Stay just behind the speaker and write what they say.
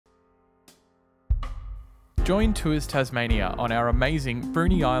Join Tours Tasmania on our amazing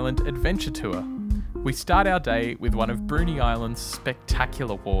Bruny Island adventure tour. We start our day with one of Bruny Island's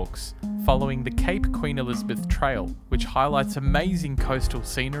spectacular walks, following the Cape Queen Elizabeth Trail, which highlights amazing coastal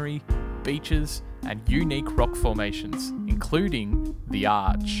scenery, beaches, and unique rock formations, including the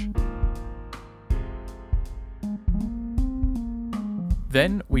Arch.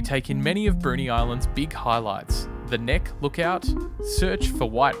 Then we take in many of Bruny Island's big highlights, the Neck Lookout, search for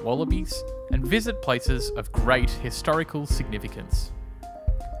white wallabies, and visit places of great historical significance.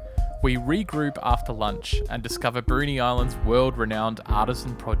 We regroup after lunch and discover Bruny Island's world-renowned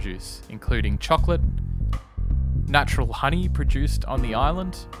artisan produce, including chocolate, natural honey produced on the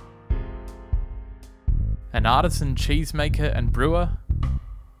island, an artisan cheesemaker and brewer,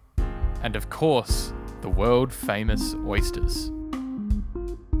 and of course, the world-famous oysters.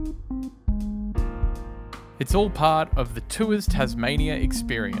 It's all part of the Tours Tasmania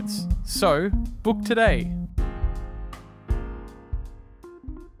experience, so book today.